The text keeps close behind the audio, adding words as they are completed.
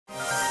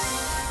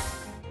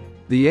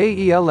The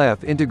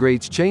aelf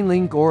integrates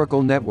Chainlink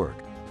Oracle Network.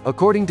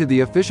 According to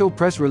the official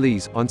press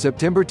release, on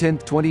September 10,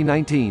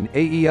 2019,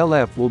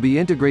 aelf will be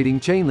integrating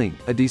Chainlink,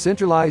 a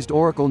decentralized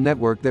Oracle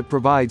network that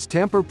provides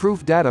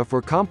tamper-proof data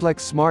for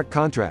complex smart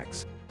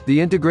contracts.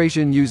 The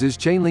integration uses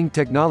Chainlink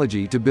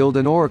technology to build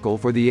an oracle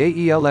for the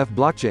aelf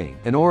blockchain.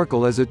 An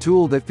oracle is a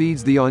tool that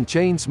feeds the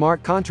on-chain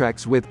smart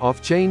contracts with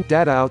off-chain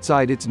data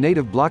outside its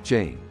native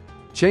blockchain.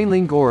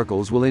 Chainlink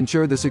oracles will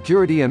ensure the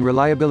security and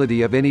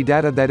reliability of any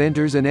data that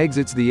enters and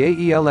exits the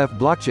aelf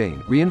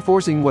blockchain,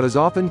 reinforcing what is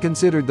often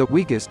considered the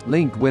weakest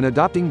link when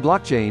adopting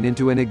blockchain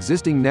into an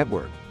existing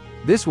network.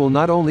 This will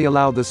not only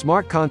allow the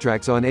smart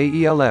contracts on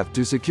aelf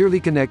to securely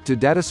connect to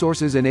data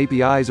sources and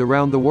APIs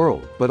around the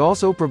world, but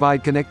also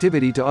provide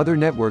connectivity to other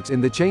networks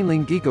in the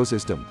Chainlink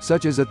ecosystem,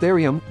 such as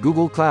Ethereum,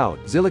 Google Cloud,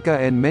 Zilliqa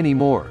and many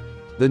more.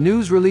 The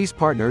news release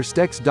partner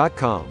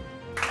stex.com.